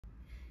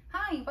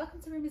Hi, welcome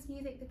to Rumors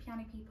Music, the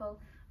piano people.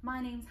 My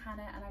name's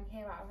Hannah and I'm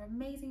here at our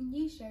amazing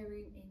new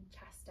showroom in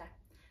Chester.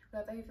 We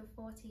have over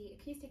 40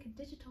 acoustic and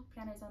digital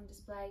pianos on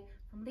display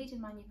from leading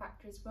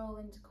manufacturers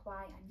Roland,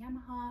 Kawai and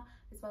Yamaha,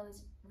 as well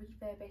as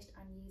refurbished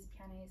and used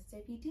pianos. So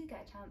if you do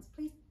get a chance,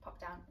 please pop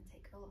down and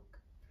take a look.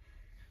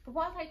 But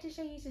what I'd like to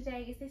show you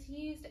today is this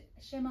used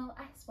Schimmel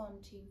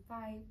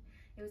S125.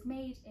 It was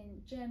made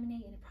in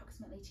Germany in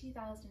approximately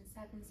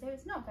 2007, so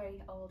it's not very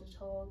old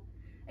at all.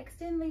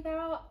 Externally, there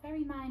are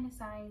very minor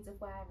signs of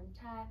wear and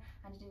tear,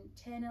 and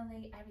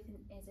internally everything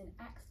is in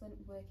excellent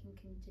working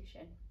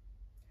condition.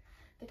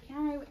 The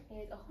piano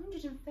is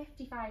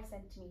 155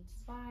 centimetres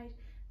wide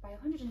by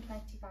 125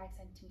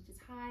 centimetres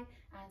high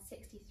and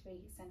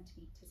 63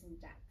 centimetres in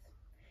depth.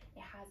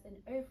 It has an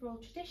overall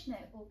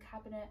traditional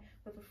cabinet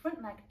with a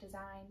front leg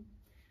design.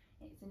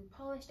 It's in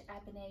polished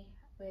ebony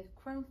with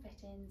chrome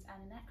fittings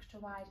and an extra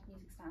wide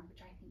music stand,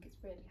 which I think is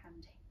really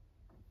handy.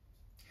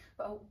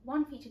 But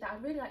one feature that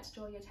I'd really like to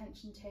draw your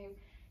attention to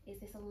is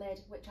this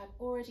lid, which I've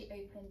already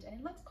opened, and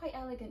it looks quite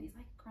elegant. It's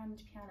like a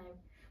grand piano.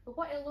 But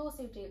what it'll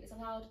also do is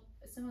allow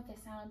some of the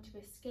sound to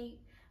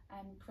escape,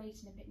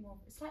 creating a bit more,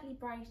 slightly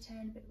brighter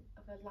and a bit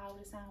of a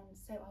louder sound.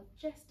 So I'll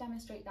just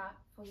demonstrate that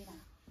for you now.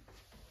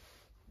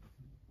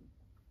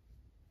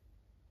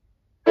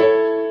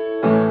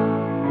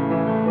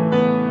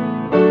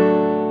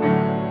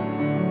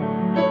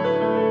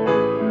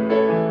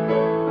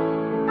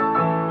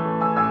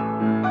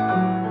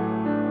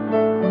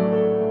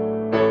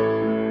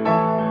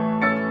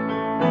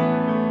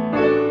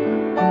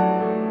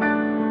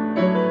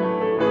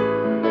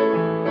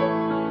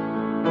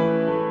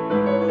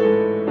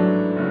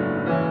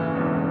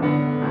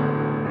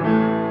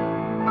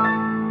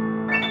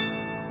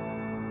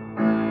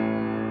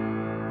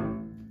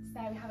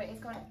 There we have it, it's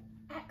got an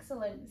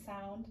excellent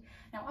sound.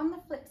 Now on the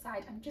flip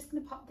side, I'm just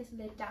going to pop this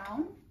lid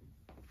down.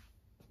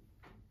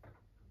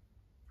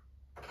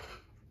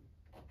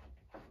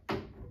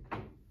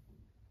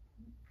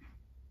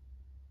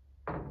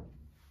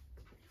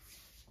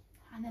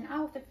 And then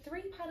out of the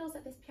 3 pedals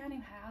that this piano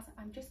has,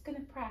 I'm just going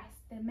to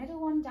press the middle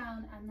one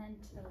down and then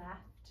to the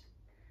left.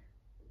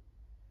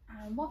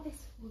 And what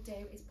this will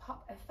do is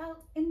pop a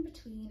felt in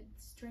between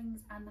the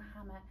strings and the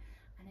hammer,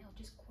 and it'll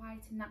just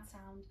quieten that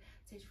sound.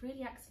 So it's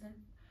really excellent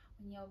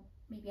when you're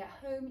maybe at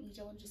home, you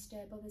don't want to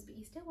disturb others, but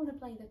you still want to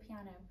play the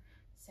piano.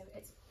 So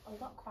it's a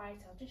lot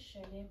quieter. I'll just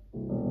show you.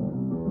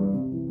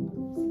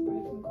 Some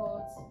broken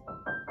chords.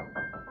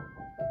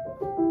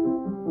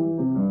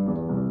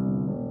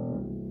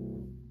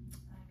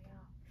 There we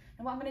are.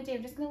 And what I'm going to do,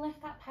 I'm just going to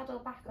lift that pedal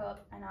back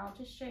up and I'll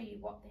just show you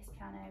what this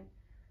piano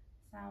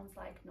sounds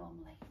like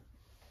normally.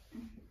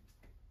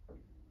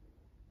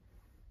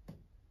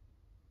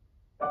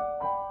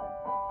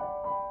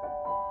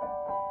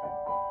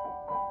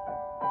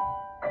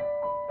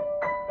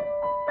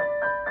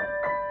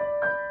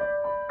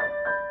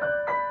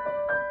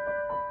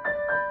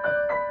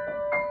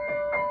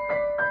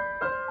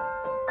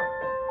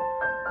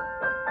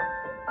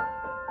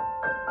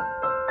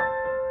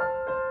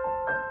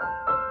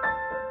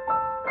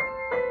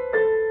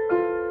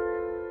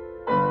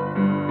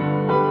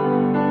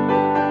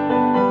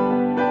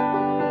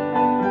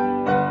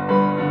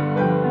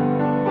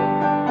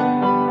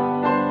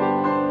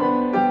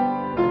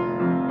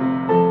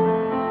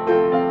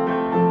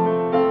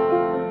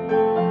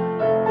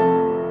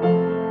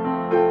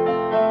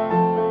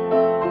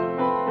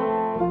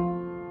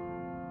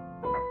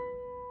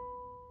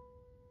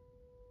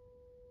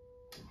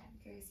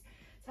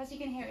 So as you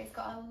can hear, it's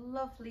got a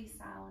lovely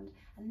sound,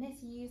 and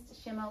this used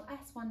Schimmel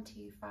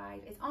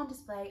S125 is on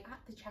display at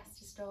the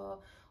Chester store,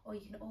 or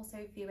you can also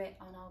view it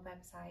on our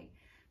website.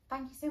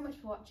 Thank you so much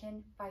for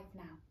watching. Bye for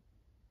now.